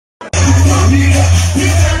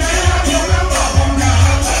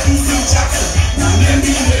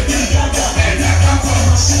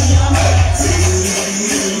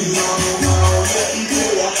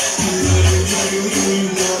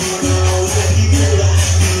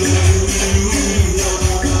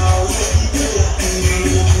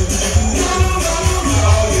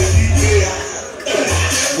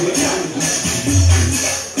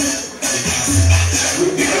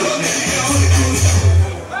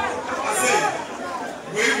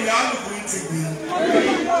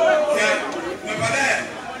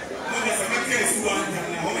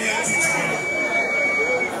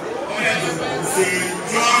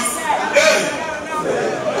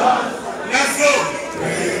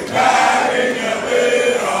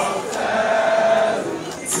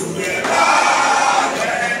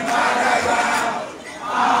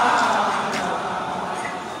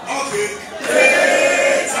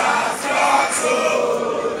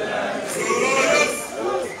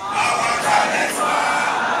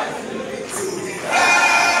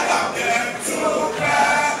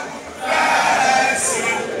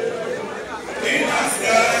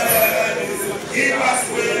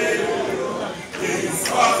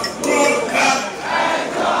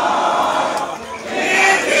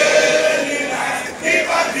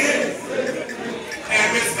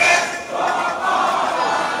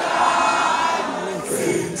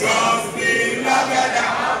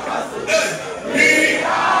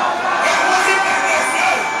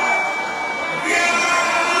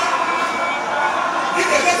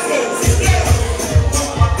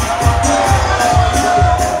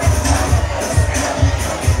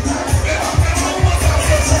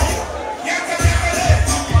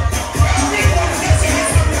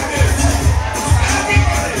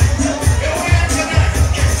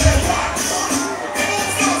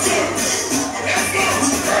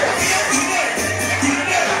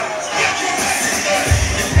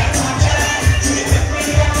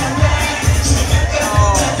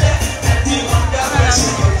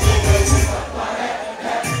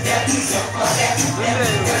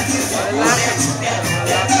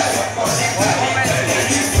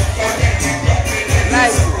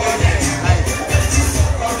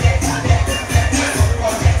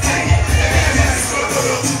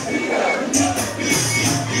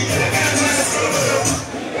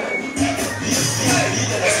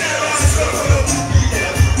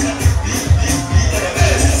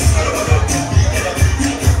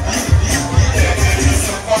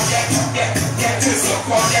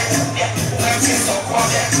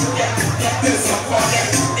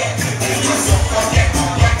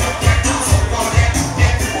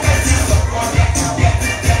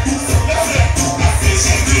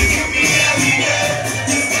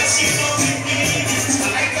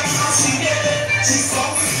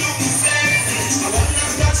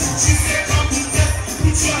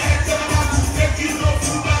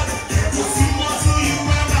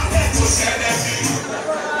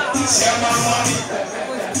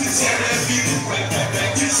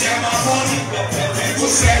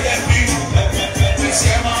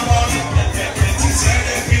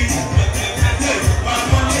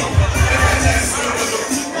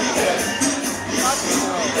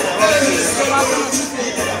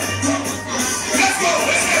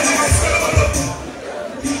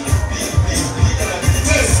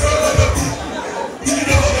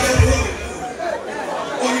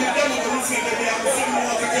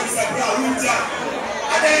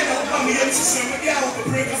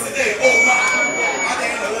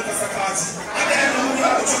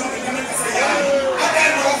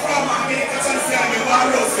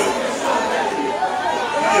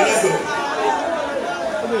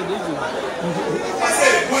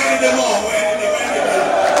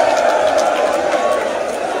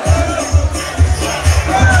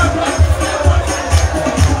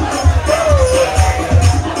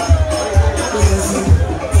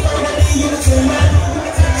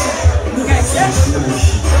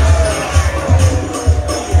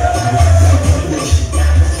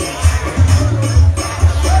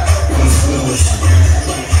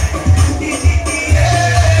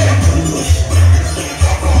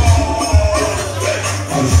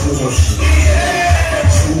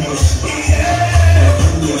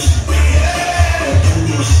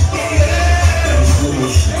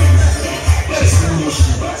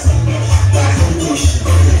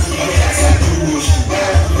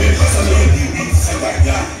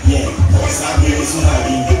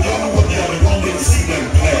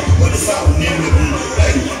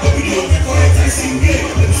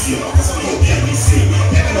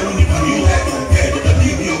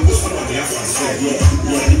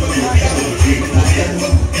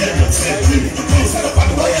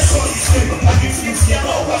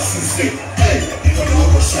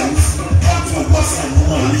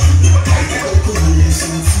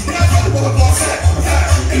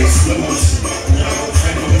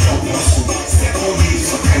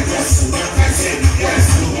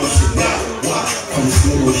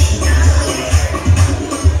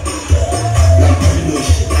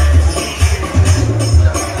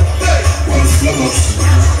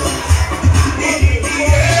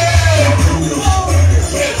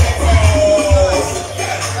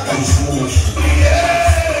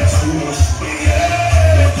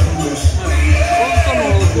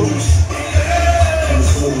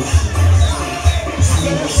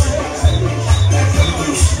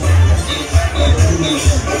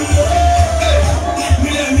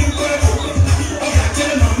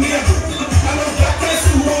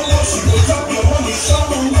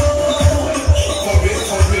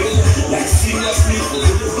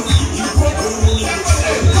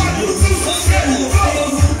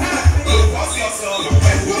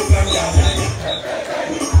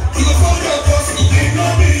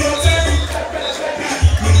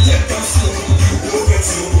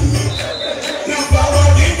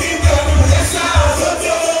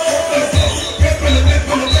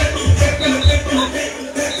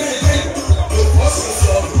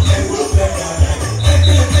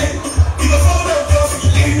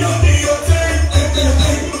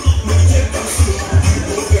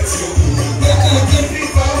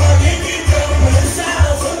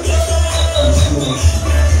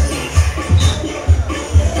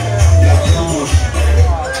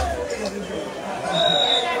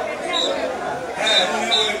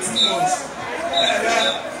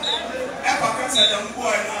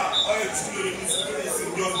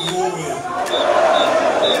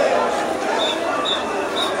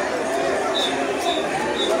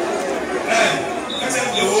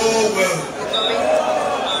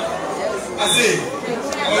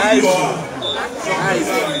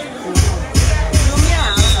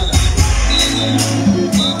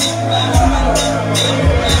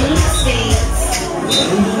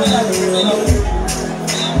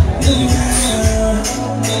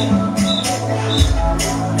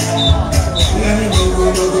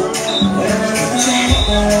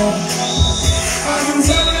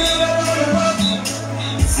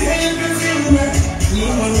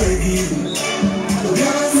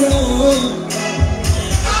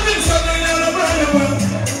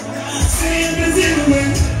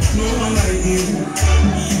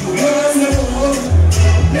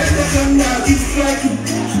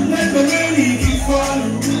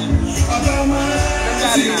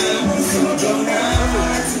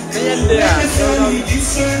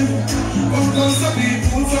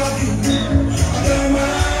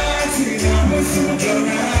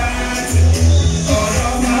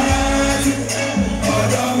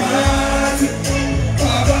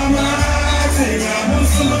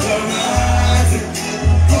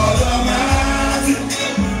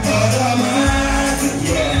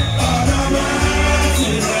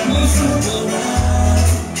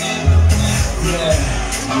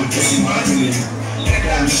I'm just imagining.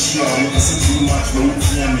 I'm sure I'm listen too much, but you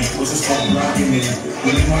can't make what's just called rocking it.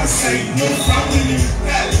 When you might say no following.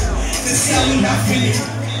 This how we're not feeling.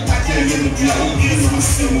 I can't get the blood, I'm getting my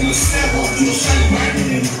still in the step or do a shot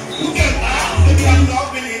grinding it. Look at that, look at I'm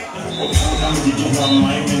loving it. I'm gonna get my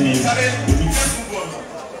mind in it.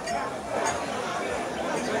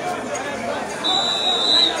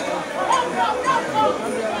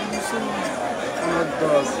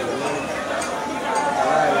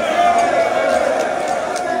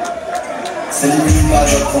 Send me out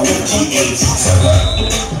from the G8.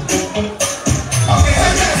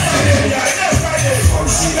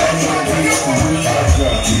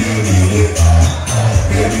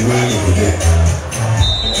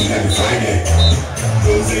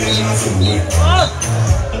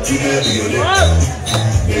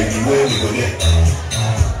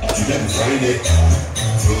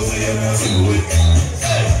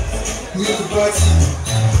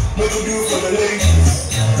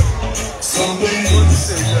 Some ladies,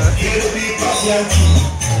 here to be boss Yankee.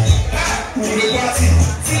 Who the party?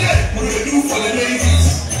 What do do for the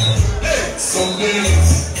ladies? Some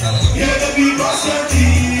ladies, here to be boss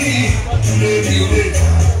Yankee. Baby,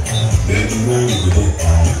 baby, where we go?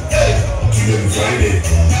 Today Friday,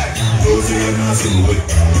 those are your nights in the way.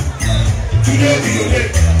 Today be your day,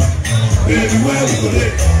 baby, where we go?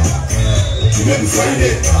 Today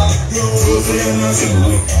Friday, those are your nights in the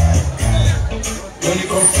way. When you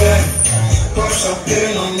confess, pop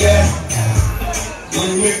champagne on there. When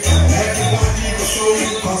you wake up, everybody will show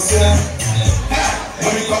you concern.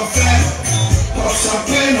 When you confess, pop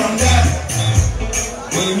champagne on there.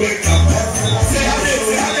 When you wake up, everybody will show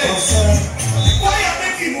you concern. Why you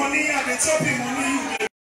making money and they chopping money?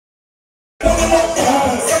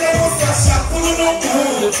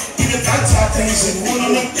 You catch attention,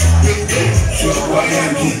 sure why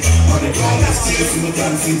I'm here. On the ground, let's steal from the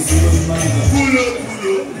dancing field. Pull up.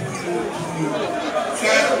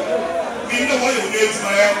 You know what you need to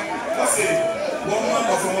know? What's it? One man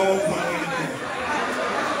of one man.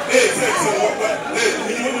 Hey,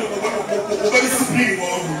 you know what is spring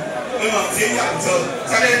on? I'm saying that until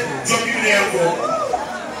jump in there.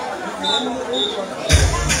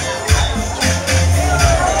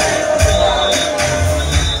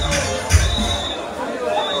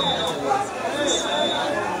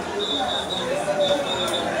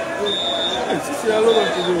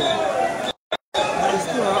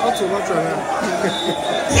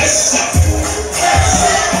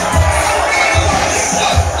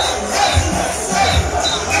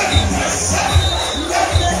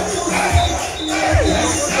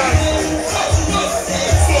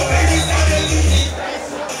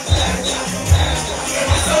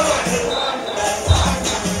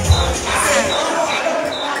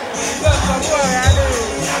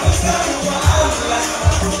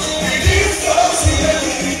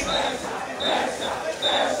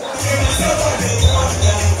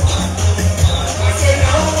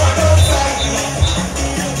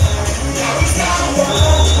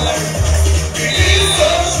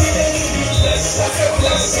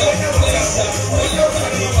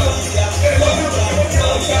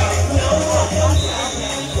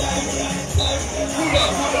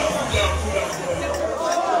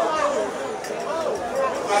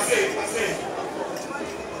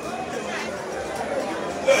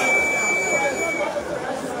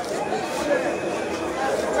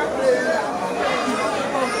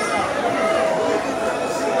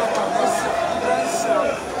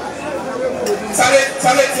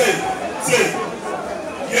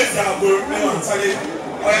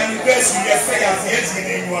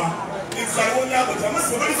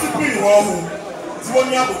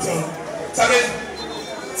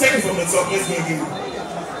 Take it from the top, let's go again.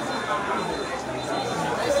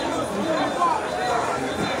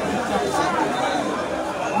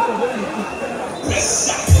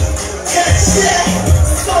 Keche,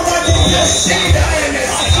 somebody just say the NS.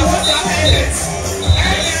 I want the NS.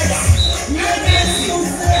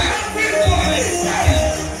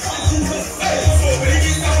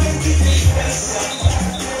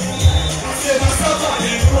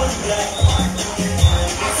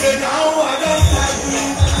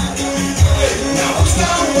 Now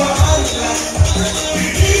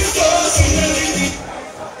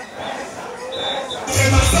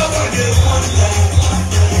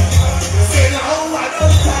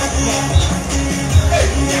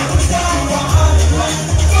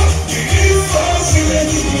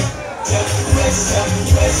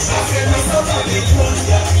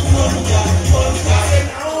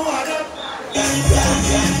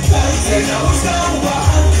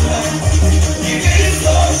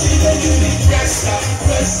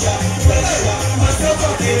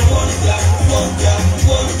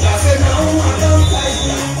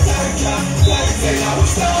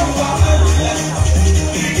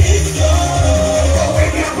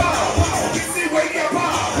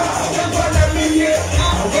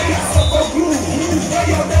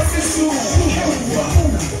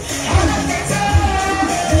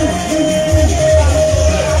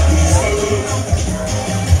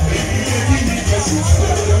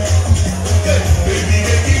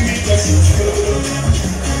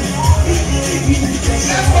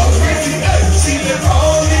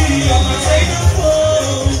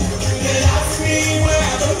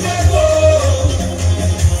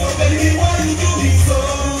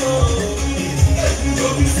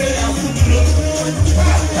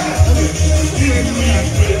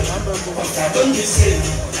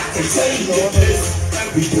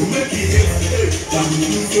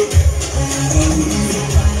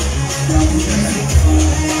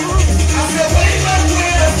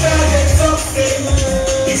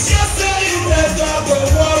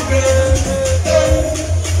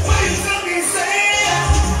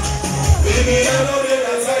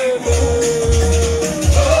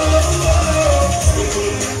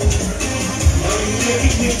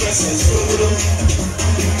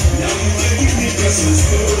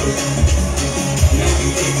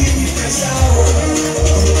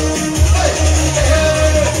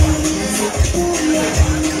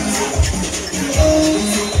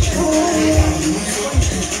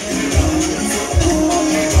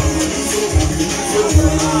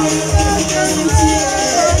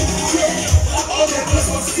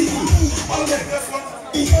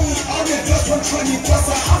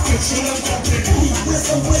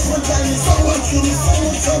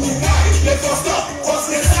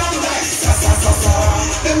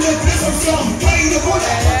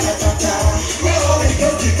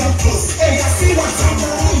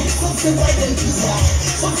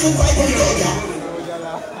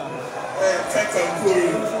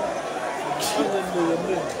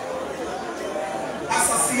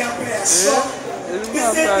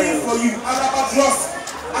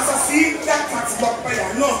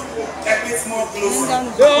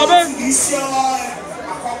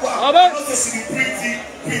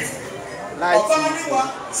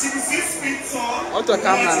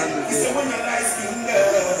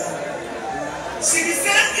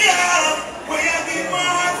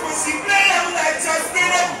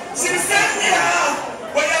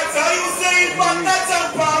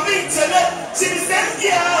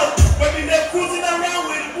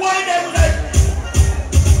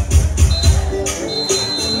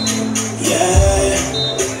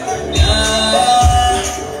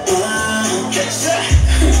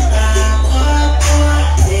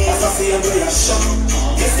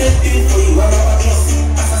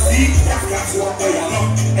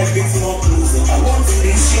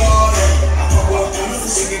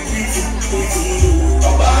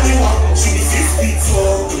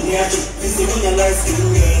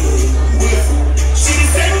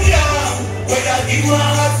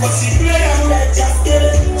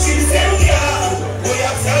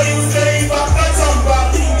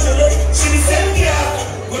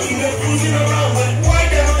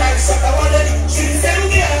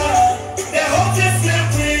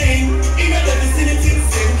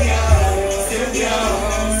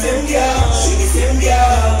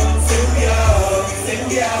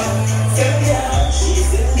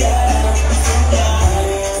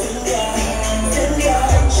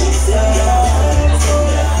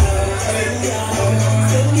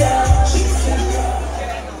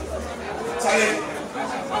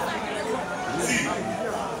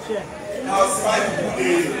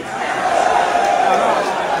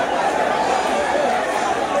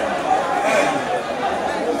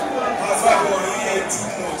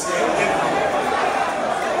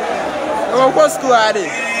What school are they?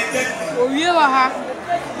 Oh, you are.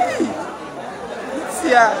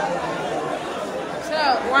 Yeah. So,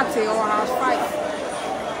 what's your house fight?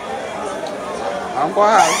 I'm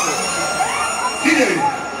going to house.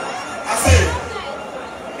 I said,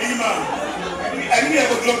 hey man, I need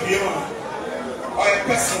to drop here, man. Or a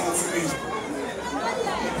person to me.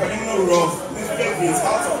 A criminal rough, this baby is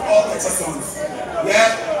out of all Keche songs.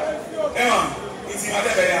 Yeah? Hey man, it's in my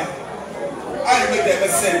day. I make the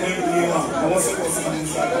best say when you want. I want to go to the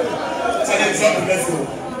inside. So they drop the let's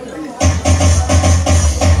go.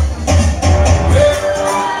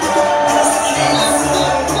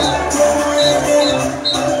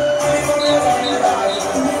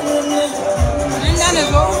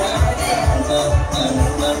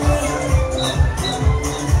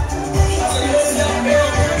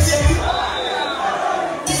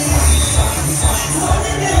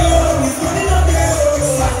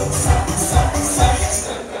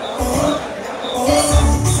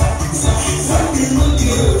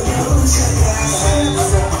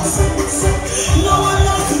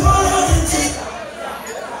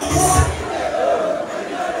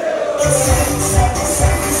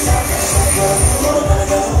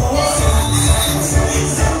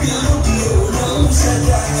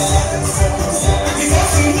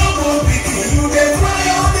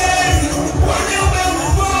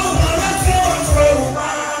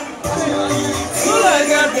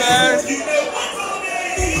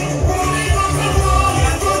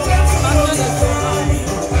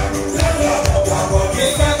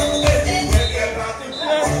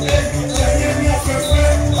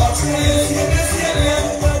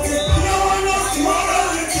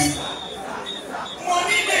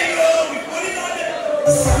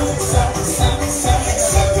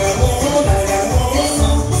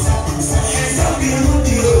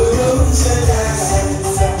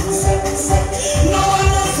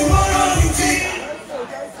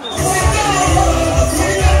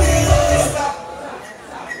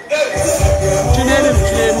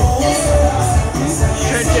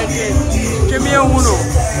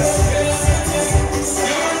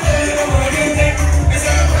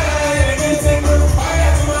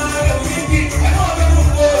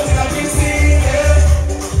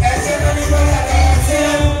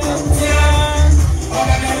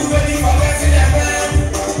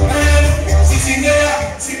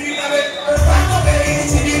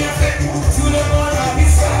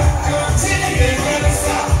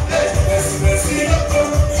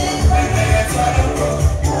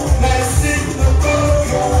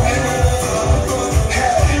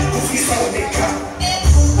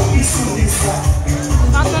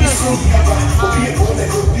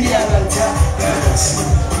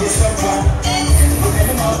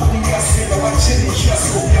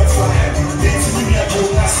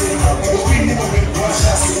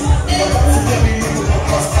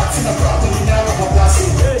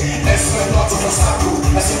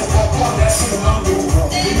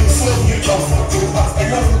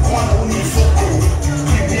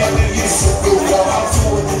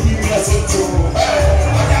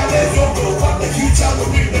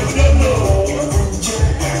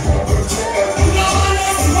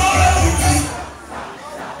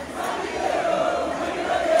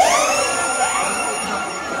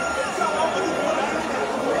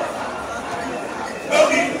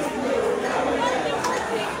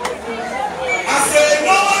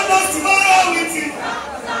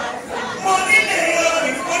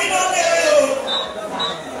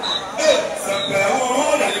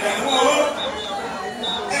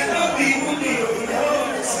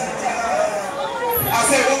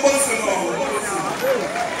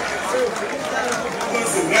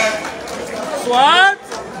 What?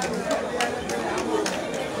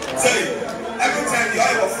 Say, every time you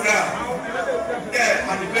have a friend, yeah,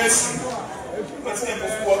 and the best, but step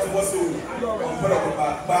of what was so comparable,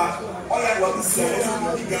 but all I want to say is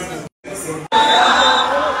to be done.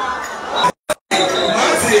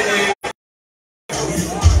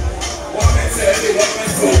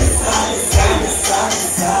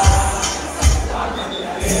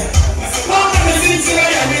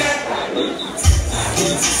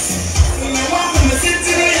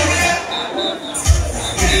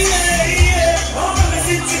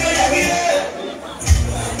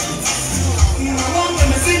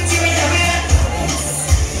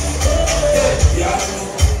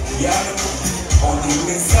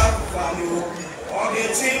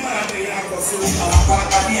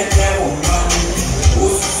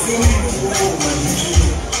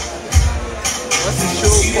 What's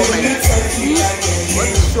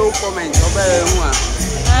the show comment? The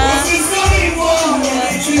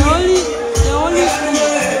only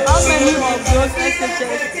how many of those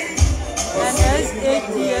SHS and SATS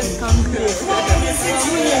can play?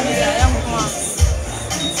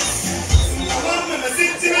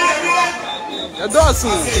 The doors.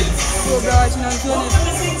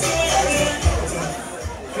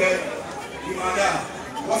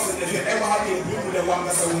 What's the ever had to do with the one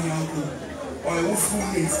that's or a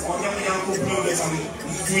schoolmate or young bloggers and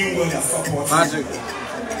doing well and support. Magic.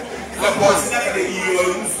 Support never the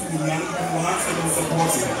EU school and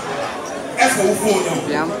supporting. As for phone now,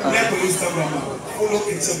 never Instagram, follow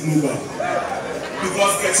Keche Global.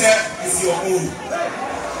 Because Keche is your own.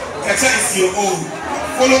 Keche is your own.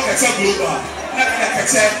 Follow Keche Global. Never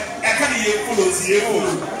Keche, I can't follow the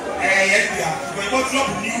we will drop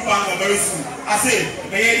new band very soon. I say,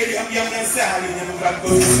 may I say,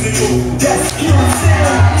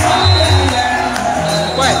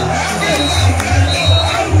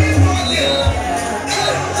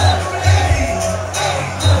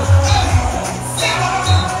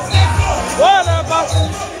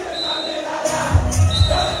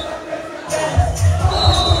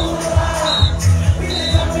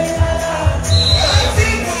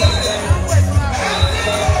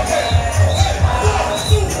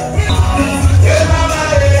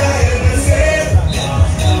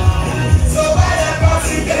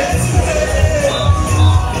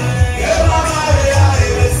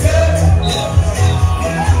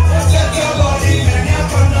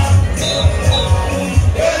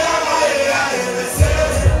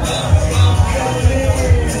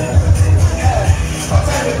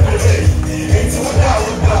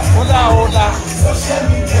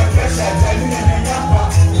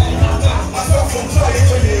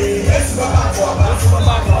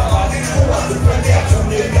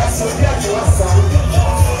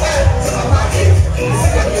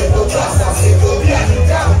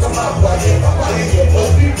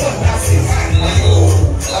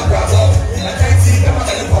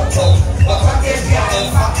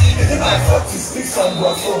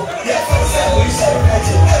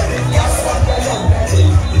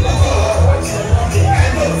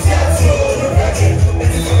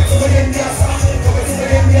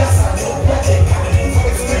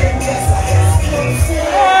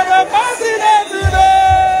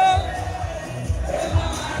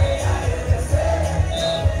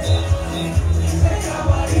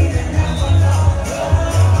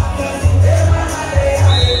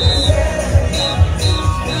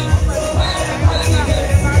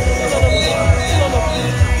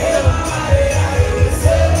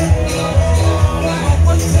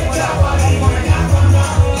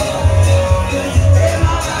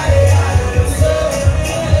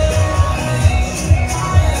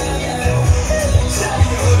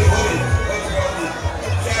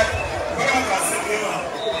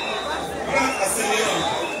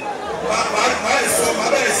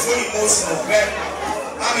 so emotional, but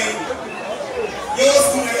I mean, yours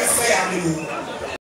going to say I'm